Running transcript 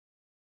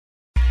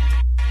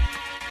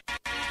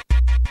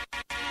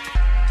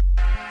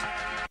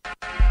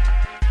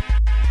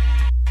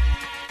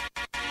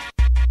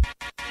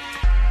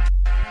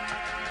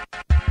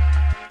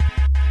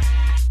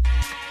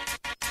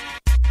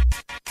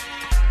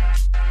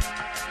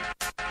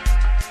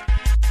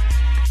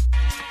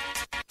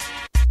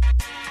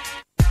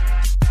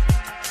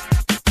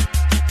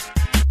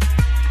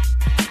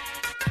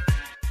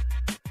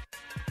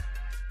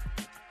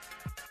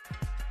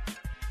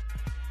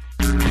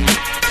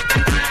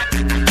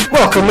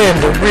Welcome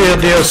into Real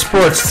Deal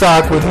Sports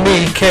Talk with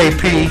me,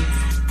 KP.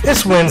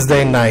 It's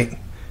Wednesday night,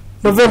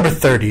 November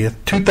 30th,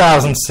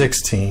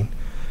 2016.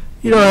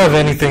 You don't have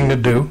anything to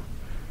do.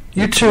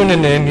 You're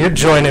tuning in, you're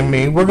joining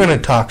me. We're going to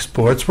talk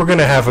sports. We're going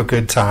to have a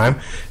good time.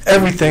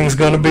 Everything's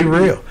going to be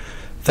real.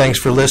 Thanks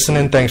for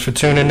listening. Thanks for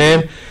tuning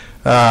in.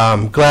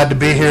 Glad to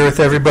be here with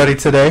everybody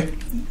today.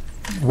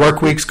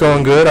 Work week's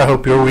going good. I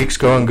hope your week's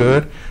going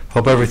good.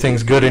 Hope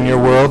everything's good in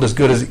your world, as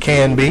good as it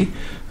can be.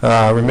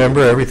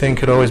 Remember, everything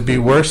could always be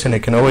worse, and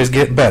it can always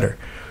get better.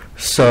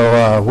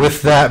 So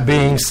with that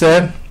being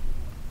said,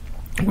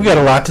 we got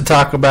a lot to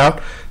talk about.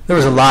 There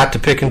was a lot to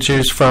pick and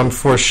choose from,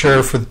 for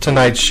sure, for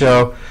tonight's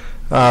show.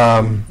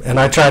 And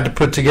I tried to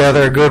put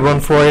together a good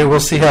one for you. We'll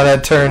see how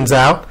that turns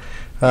out.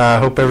 I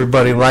hope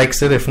everybody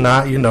likes it. If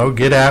not,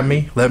 get at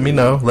me. Let me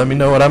know. Let me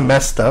know what I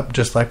messed up,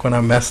 just like when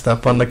I messed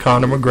up on the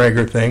Conor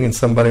McGregor thing, and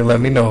somebody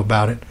let me know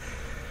about it.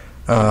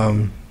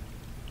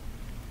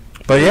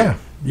 But yeah,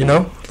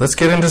 let's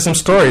get into some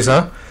stories,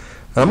 huh?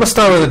 I'm going to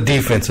start with a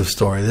defensive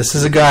story. This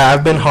is a guy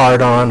I've been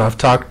hard on. I've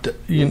talked,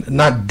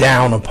 not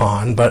down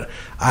upon, but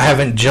I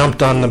haven't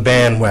jumped on the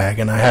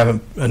bandwagon. I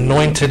haven't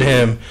anointed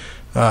him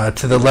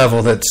to the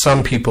level that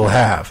some people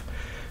have.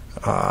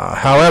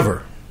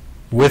 However,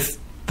 with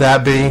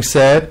that being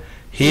said,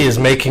 he is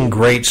making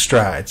great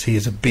strides. He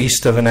is a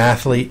beast of an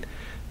athlete.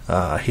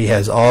 He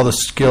has all the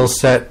skill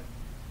set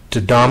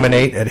to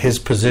dominate at his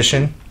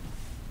position.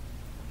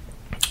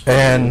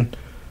 And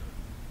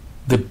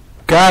the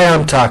guy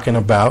I'm talking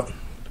about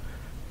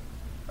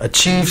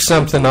achieved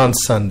something on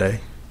Sunday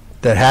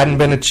that hadn't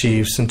been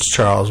achieved since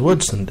Charles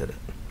Woodson did it.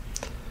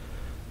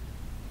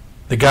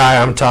 The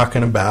guy I'm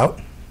talking about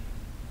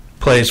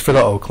plays for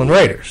the Oakland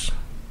Raiders.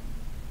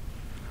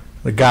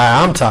 The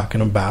guy I'm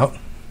talking about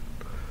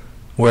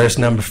wears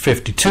number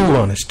 52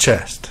 on his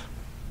chest.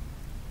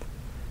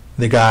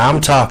 The guy I'm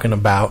talking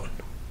about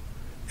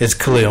is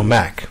Khalil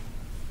Mack.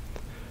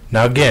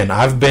 Now again,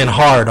 I've been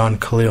hard on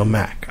Khalil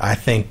Mack. I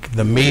think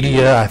the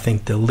media, I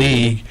think the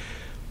league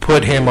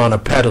put him on a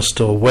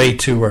pedestal way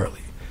too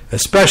early,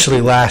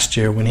 especially last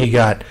year when he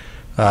got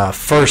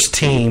first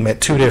team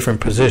at two different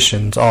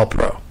positions,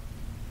 All-Pro.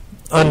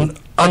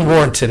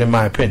 Unwarranted in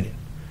my opinion.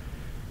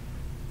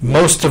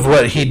 Most of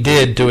what he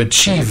did to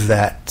achieve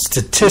that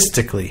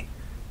statistically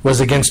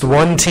was against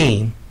one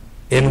team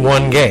in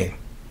one game.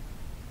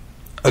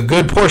 A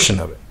good portion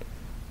of it.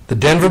 The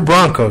Denver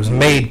Broncos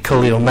made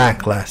Khalil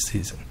Mack last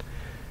season.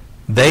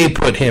 They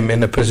put him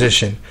in a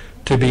position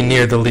to be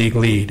near the league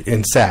lead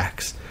in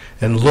sacks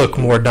and look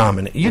more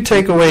dominant. You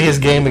take away his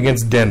game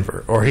against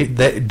Denver, or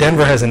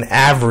Denver has an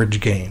average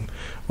game,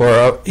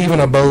 or even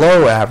a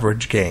below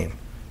average game,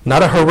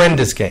 not a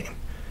horrendous game.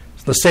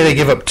 So let's say they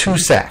give up 2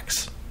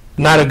 sacks.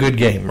 Not a good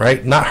game,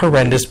 right? Not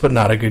horrendous, but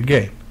not a good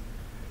game.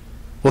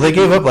 Well, they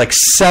gave up like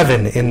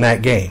 7 in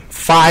that game,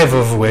 5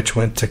 of which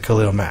went to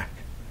Khalil Mack.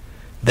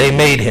 They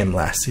made him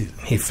last season.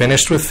 He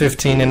finished with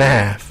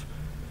 15.5.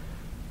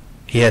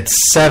 He had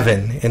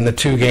 7 in the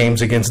 2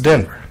 games against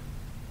Denver.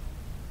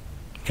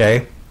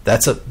 Okay?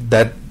 That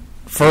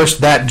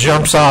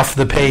jumps off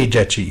the page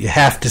at you. You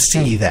have to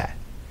see that.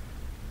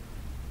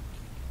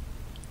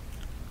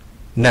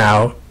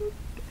 Now,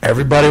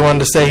 everybody wanted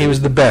to say he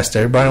was the best.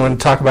 Everybody wanted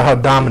to talk about how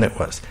dominant it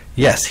was.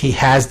 Yes, he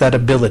has that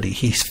ability.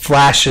 He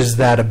flashes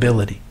that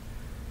ability.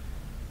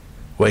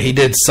 What he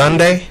did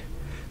Sunday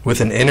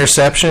with an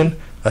interception,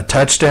 a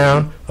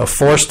touchdown, a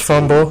forced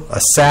fumble, a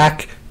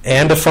sack,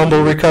 and a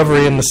fumble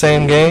recovery in the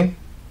same game,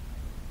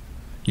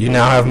 you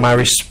now have my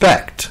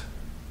respect,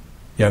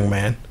 young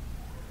man.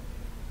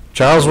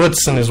 Charles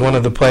Woodson is one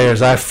of the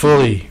players I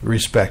fully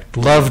respect.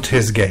 Loved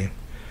his game.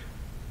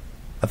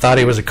 I thought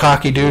he was a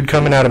cocky dude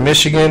coming out of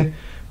Michigan.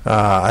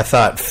 I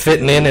thought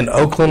fitting in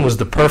Oakland was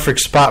the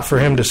perfect spot for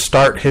him to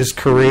start his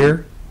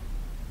career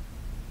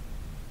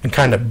and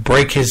kind of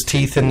break his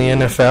teeth in the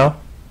NFL.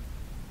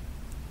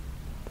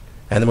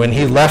 And when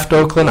he left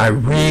Oakland, I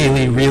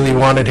really, really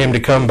wanted him to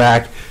come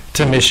back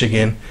to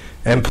Michigan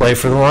and play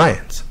for the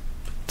Lions.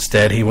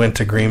 Instead, he went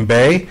to Green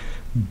Bay,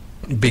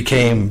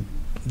 became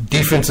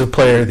Defensive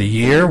Player of the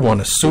Year,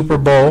 won a Super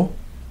Bowl,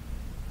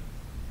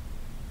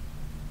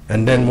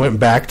 and then went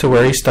back to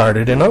where he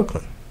started in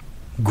Oakland.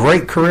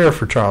 Great career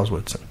for Charles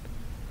Woodson.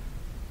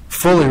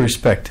 Fully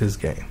respect his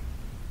game.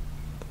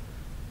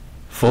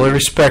 Fully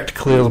respect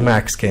Khalil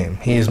Mack's game.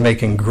 He is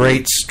making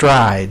great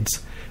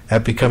strides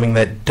at becoming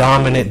that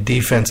dominant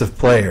defensive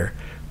player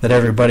that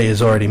everybody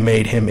has already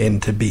made him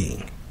into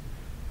being.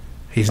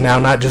 He's now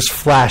not just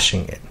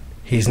flashing it.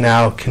 He's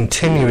now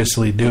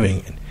continuously doing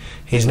it.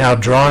 He's now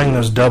drawing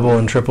those double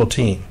and triple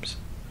teams.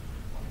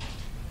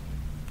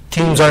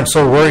 Teams aren't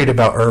so worried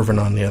about Irvin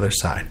on the other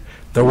side.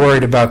 They're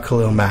worried about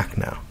Khalil Mack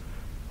now.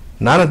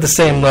 Not at the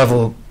same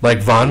level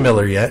like Von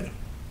Miller yet,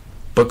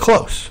 but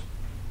close.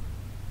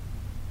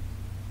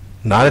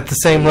 Not at the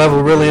same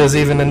level really as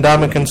even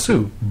Ndamukong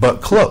Suh,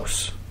 but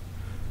close.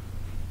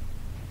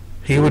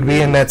 He would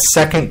be in that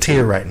second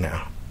tier right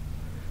now.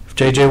 If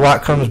J.J.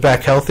 Watt comes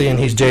back healthy and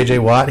he's J.J.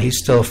 Watt, he's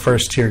still a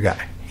first-tier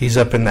guy. He's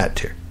up in that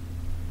tier.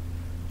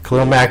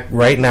 Khalil Mack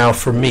right now,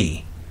 for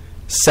me,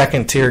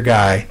 second-tier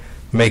guy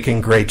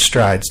making great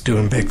strides,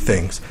 doing big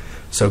things.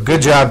 So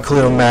good job,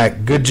 Khalil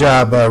Mack. Good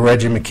job,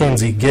 Reggie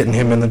McKenzie, getting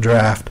him in the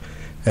draft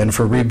and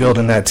for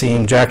rebuilding that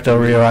team. Jack Del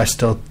Rio, I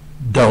still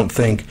don't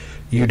think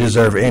you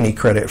deserve any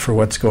credit for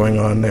what's going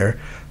on there.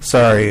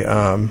 Sorry,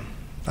 I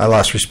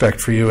lost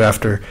respect for you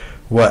after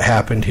what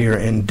happened here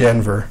in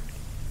Denver.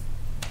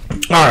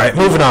 All right,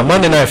 moving on.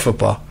 Monday Night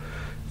Football.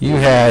 You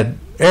had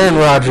Aaron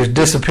Rodgers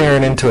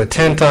disappearing into a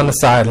tent on the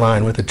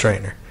sideline with a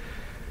trainer.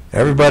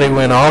 Everybody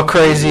went all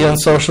crazy on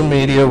social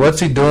media. What's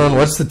he doing?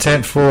 What's the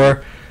tent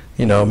for?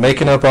 You know,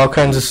 making up all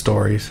kinds of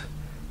stories.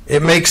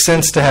 It makes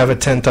sense to have a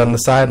tent on the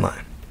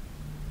sideline.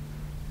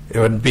 It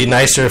would be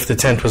nicer if the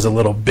tent was a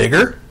little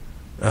bigger.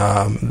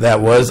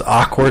 That was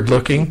awkward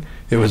looking.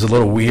 It was a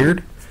little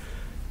weird.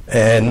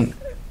 And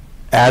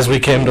as we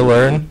came to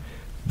learn,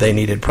 they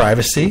needed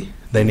privacy.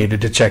 They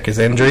needed to check his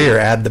injury or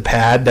add the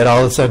pad that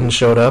all of a sudden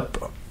showed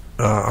up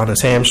on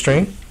his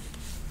hamstring.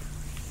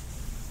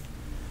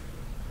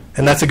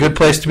 And that's a good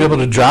place to be able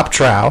to drop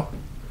trowel,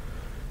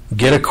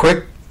 get a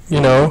quick,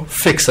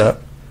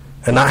 fix-up,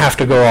 and not have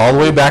to go all the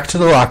way back to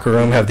the locker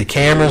room, have the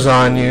cameras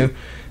on you,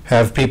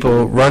 have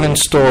people running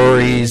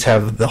stories,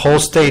 have the whole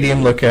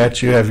stadium look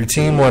at you, have your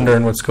team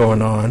wondering what's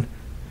going on.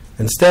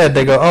 Instead,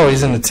 they go, oh,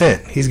 he's in the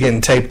tent. He's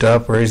getting taped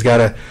up, or he's got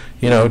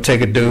to,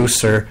 take a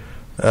deuce or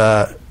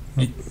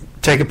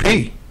take a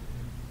pee.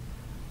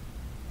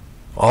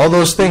 All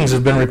those things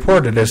have been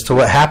reported as to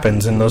what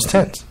happens in those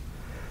tents.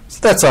 So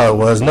that's all it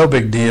was. No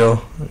big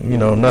deal.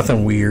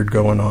 Nothing weird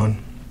going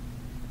on.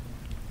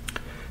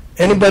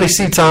 Anybody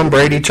see Tom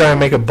Brady try and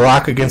make a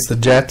block against the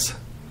Jets?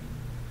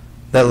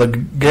 That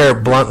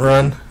LeGarrette Blount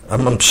run?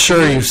 I'm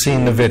sure you've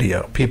seen the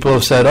video. People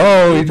have said,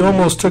 oh, he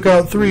almost took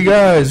out 3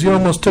 guys. He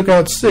almost took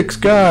out 6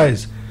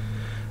 guys.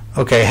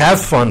 Okay,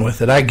 have fun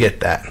with it. I get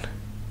that.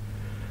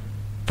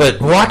 But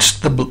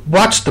watch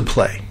the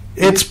play.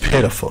 It's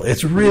pitiful.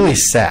 It's really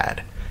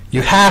sad.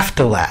 You have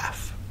to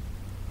laugh.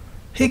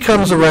 He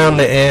comes around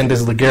the end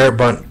as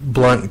LeGarrette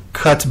Blount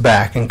cuts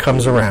back and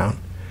comes around,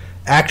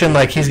 acting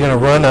like he's going to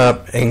run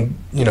up and,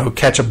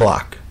 catch a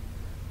block.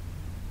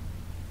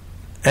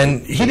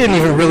 And he didn't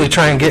even really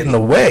try and get in the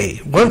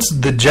way. Once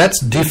the Jets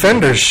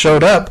defenders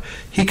showed up,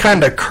 he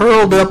kind of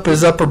curled up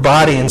his upper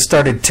body and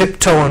started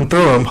tiptoeing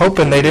through them,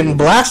 hoping they didn't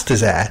blast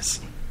his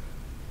ass.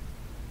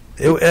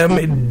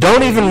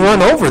 Don't even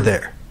run over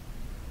there.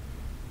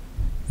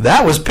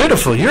 That was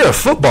pitiful. You're a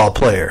football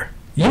player.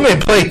 You may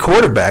play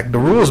quarterback. The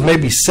rules may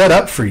be set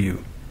up for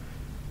you.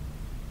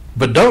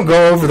 But don't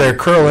go over there,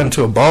 curl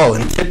into a ball,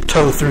 and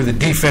tiptoe through the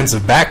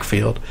defensive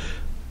backfield.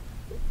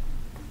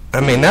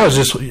 That was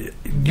just,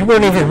 you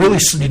weren't even really,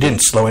 you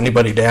didn't slow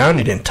anybody down,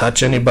 you didn't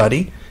touch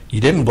anybody,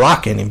 you didn't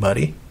block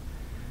anybody.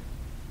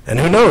 And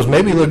who knows,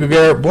 maybe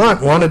LeGarrette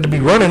Blount wanted to be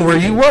running where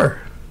you were.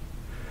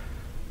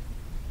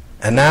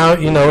 And now,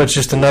 it's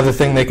just another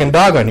thing they can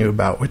dog on you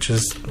about, which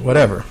is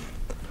whatever.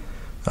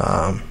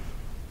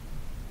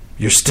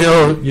 You're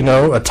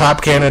still, a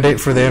top candidate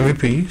for the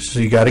MVP, so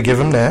you got to give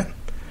him that.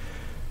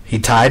 He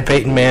tied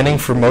Peyton Manning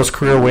for most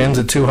career wins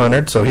at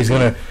 200, so he's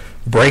going to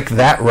break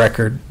that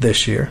record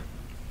this year.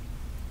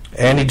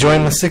 And he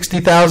joined the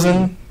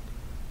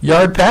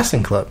 60,000-yard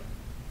passing club.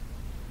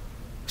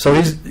 So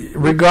he's,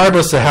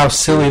 regardless of how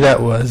silly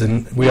that was,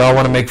 and we all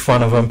want to make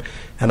fun of him,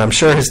 and I'm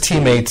sure his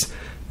teammates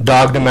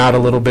dogged him out a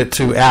little bit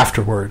too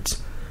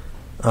afterwards.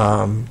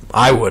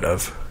 I would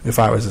have, if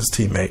I was his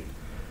teammate.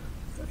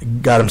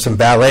 Got him some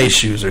ballet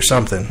shoes or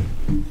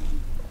something.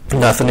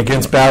 Nothing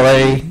against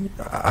ballet.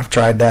 I've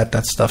tried that.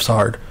 That stuff's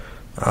hard.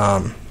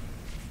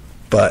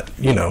 But,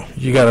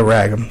 you got to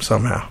rag him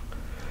somehow.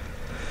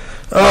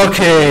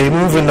 Okay,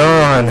 moving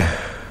on.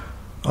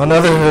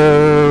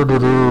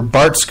 Another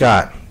Bart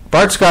Scott.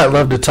 Bart Scott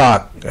loved to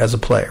talk as a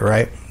player,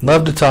 right?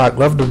 Loved to talk,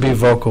 loved to be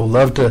vocal,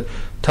 loved to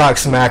talk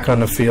smack on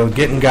the field,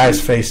 get in guys'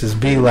 faces,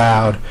 be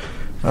loud,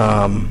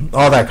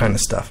 all that kind of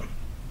stuff.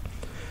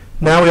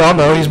 Now we all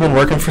know he's been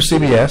working for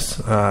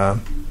CBS.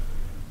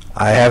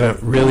 I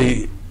haven't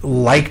really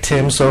liked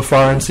him so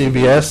far in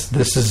CBS.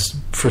 This is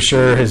for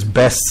sure his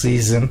best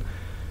season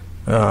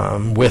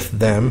with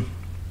them.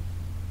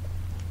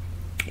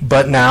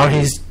 But now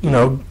he's,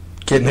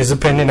 getting his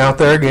opinion out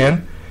there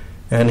again.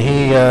 And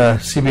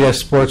CBS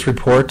Sports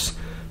reports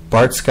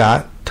Bart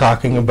Scott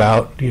talking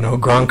about,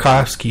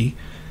 Gronkowski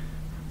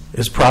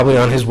is probably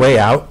on his way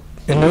out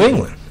in New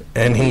England.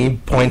 And he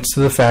points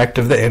to the fact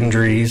of the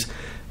injuries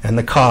and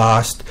the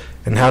cost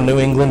and how New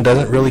England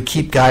doesn't really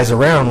keep guys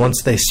around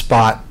once they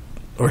spot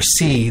or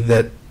see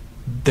that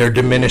they're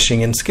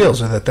diminishing in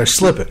skills or that they're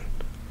slipping.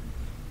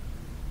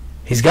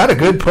 He's got a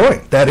good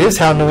point. That is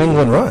how New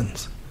England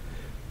runs.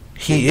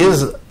 He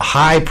is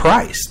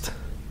high-priced.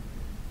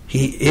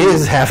 He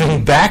is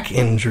having back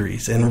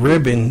injuries and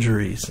rib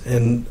injuries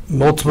and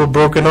multiple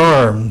broken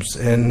arms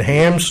and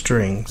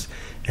hamstrings.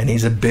 And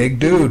he's a big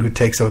dude who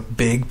takes a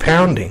big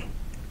pounding.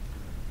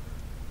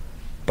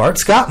 Bart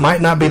Scott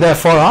might not be that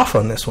far off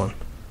on this one.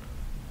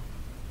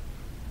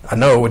 I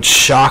know it would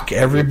shock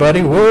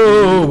everybody.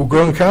 Whoa,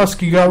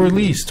 Gronkowski got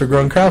released or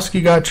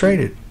Gronkowski got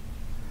traded.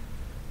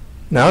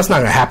 Now, it's not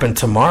going to happen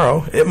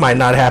tomorrow. It might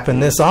not happen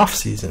this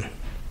offseason.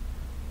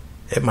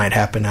 It might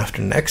happen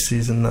after next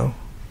season, though.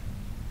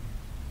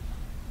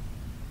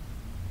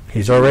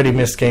 He's already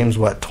missed games,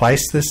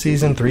 twice this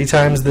season? 3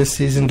 times this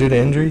season due to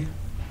injury?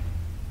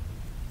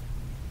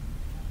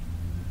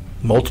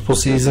 Multiple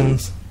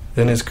seasons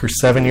in his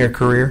 7-year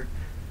career.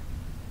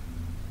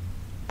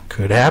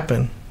 Could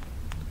happen.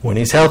 When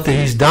he's healthy,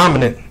 he's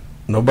dominant.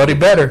 Nobody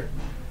better.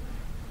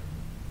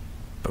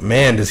 But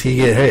man, does he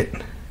get hit.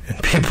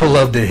 And people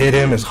love to hit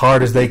him as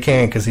hard as they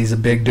can because he's a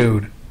big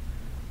dude.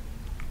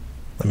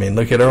 I mean,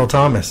 look at Earl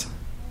Thomas.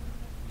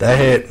 That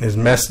hit is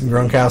messing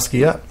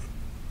Gronkowski up.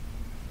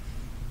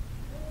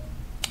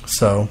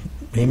 So,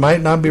 he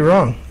might not be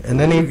wrong. And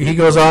then he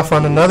goes off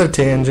on another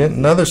tangent,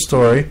 another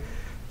story,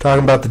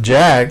 talking about the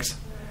Jags,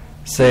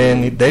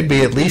 saying they'd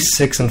be at least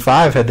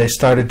 6-5 had they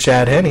started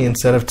Chad Henne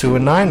instead of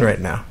 2-9 right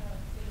now.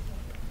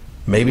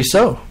 Maybe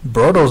so.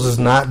 Bortles is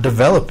not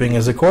developing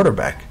as a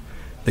quarterback.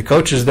 The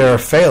coaches there are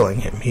failing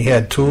him. He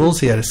had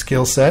tools. He had a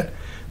skill set.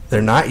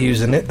 They're not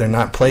using it. They're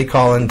not play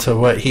calling to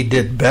what he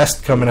did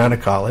best coming out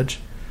of college.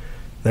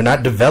 They're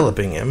not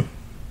developing him.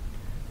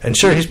 And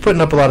sure, he's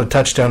putting up a lot of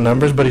touchdown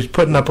numbers, but he's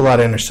putting up a lot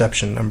of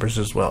interception numbers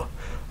as well.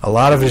 A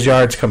lot of his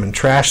yards come in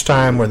trash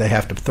time where they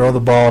have to throw the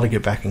ball to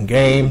get back in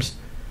games.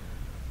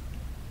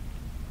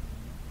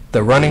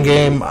 The running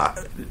game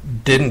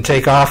didn't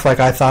take off like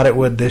I thought it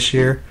would this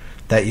year.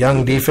 That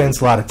young defense,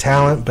 a lot of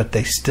talent, but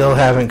they still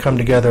haven't come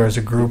together as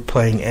a group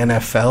playing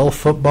NFL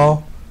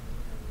football.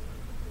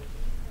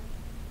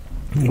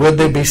 Would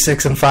they be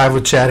 6-5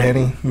 with Chad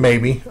Henne?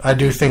 Maybe. I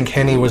do think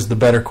Henne was the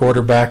better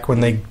quarterback when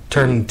they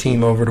turned the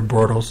team over to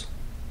Bortles.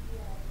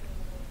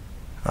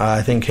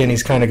 I think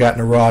Henne's kind of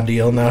gotten a raw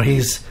deal. Now,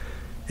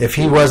 if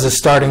he was a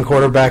starting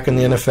quarterback in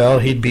the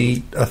NFL, he'd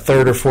be a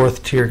 3rd or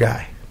 4th tier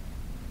guy.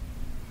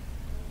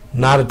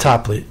 Not a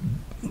top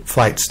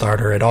flight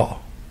starter at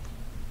all.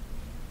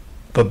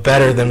 But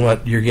better than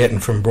what you're getting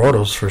from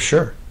Bortles for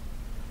sure.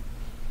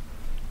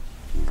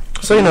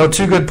 So,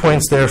 2 good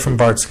points there from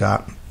Bart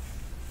Scott.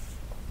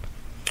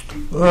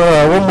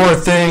 One more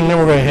thing, then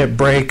we're going to hit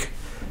break.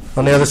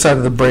 On the other side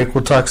of the break,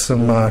 we'll talk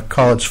some a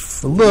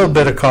little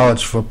bit of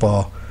college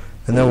football,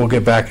 and then we'll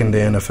get back into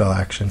NFL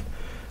action.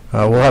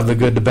 We'll have the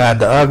good, the bad,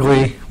 the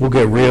ugly. We'll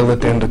get real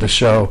at the end of the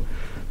show,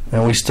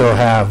 and we still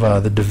have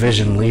the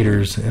division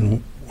leaders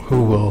and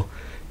who will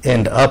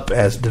end up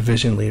as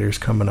division leaders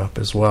coming up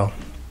as well.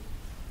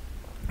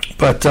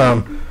 But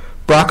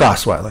Brock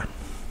Osweiler,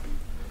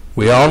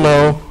 we all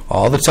know,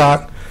 all the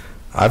talk,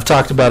 I've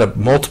talked about it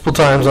multiple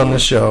times on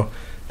this show,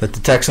 that the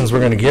Texans were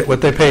going to get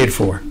what they paid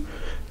for,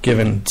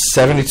 given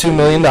 $72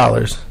 million,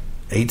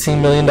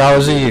 $18 million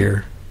a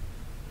year,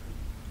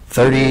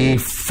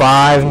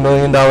 $35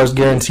 million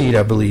guaranteed,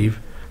 I believe,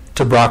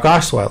 to Brock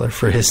Osweiler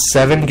for his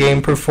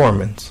 7-game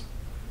performance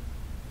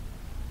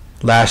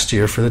last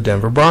year for the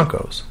Denver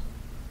Broncos.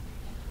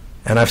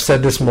 And I've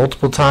said this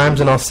multiple times,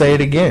 and I'll say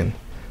it again.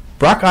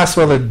 Brock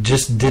Osweiler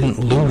just didn't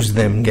lose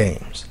them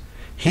games.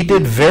 He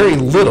did very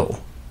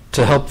little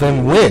to help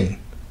them win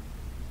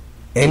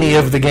any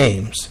of the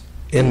games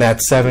in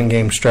that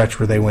 7-game stretch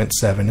where they went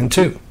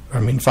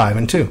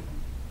 5-2.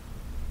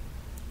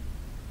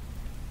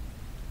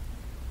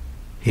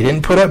 He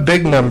didn't put up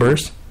big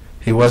numbers.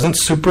 He wasn't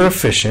super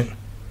efficient.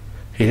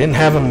 He didn't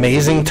have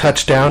amazing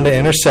touchdown to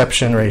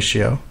interception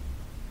ratio.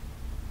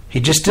 He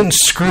just didn't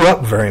screw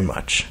up very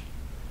much,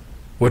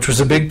 which was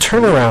a big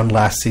turnaround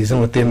last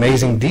season with the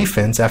amazing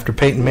defense after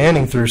Peyton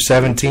Manning threw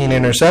 17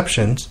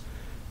 interceptions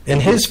in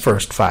his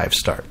first 5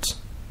 starts.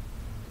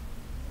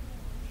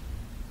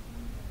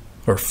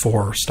 Or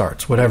 4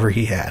 starts, whatever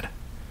he had,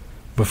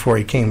 before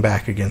he came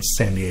back against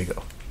San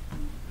Diego.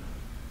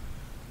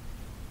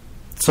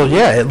 So,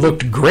 yeah, it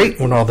looked great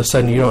when all of a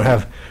sudden you don't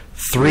have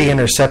 3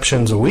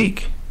 interceptions a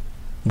week.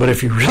 But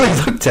if you really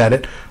looked at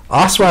it,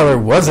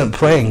 Osweiler wasn't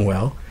playing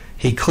well.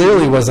 He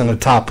clearly wasn't a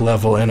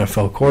top-level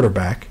NFL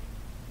quarterback.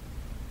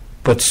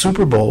 But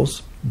Super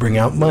Bowls bring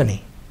out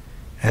money.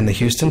 And the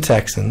Houston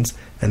Texans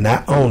and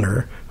that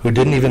owner, who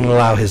didn't even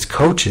allow his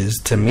coaches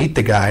to meet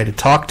the guy, to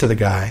talk to the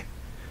guy,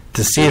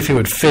 to see if he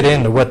would fit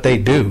into what they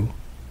do,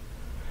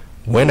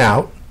 went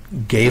out,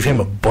 gave him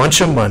a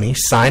bunch of money,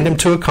 signed him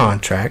to a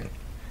contract,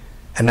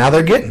 and now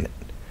they're getting it.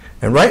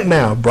 And right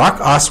now, Brock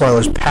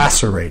Osweiler's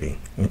passer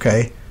rating,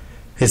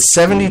 his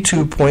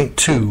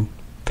 72.2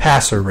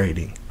 passer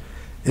rating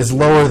is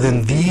lower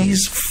than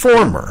these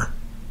former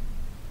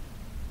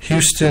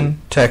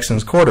Houston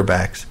Texans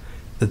quarterbacks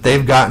that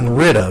they've gotten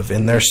rid of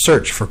in their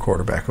search for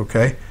quarterback,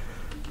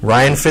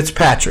 Ryan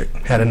Fitzpatrick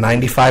had a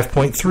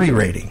 95.3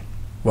 rating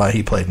while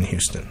he played in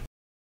Houston.